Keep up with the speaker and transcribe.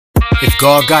If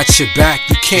God got your back,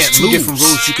 you can't lose. Two different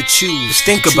roads you could choose. Just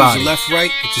think about it. Left, right.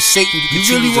 If it's Satan, you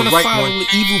really choose the right follow one, the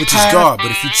evil which path? is God. But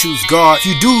if you choose God, If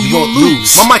you do, you won't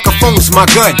lose. My microphone's my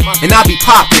gun, and I be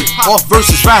popping off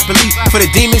verses rapidly. For the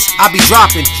demons, I be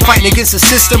dropping, fighting against the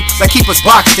system that keep us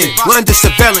boxed in. We're under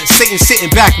surveillance, Satan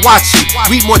sitting back watching.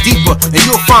 Read more deeper, and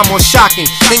you'll find more shocking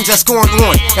things that's going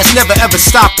on, that's never ever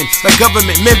stopping. Like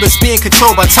government members being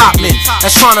controlled by top men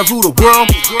that's trying to rule the world.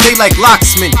 They like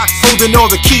locksmen, holding all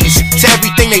the keys to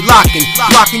everything they locking,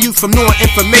 blocking you from knowing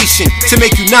information to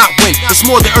make you not win. It's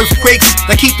more than earthquakes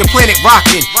that keep the planet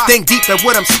rocking. Think deep at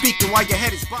what I'm speaking while your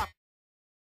head is bopping.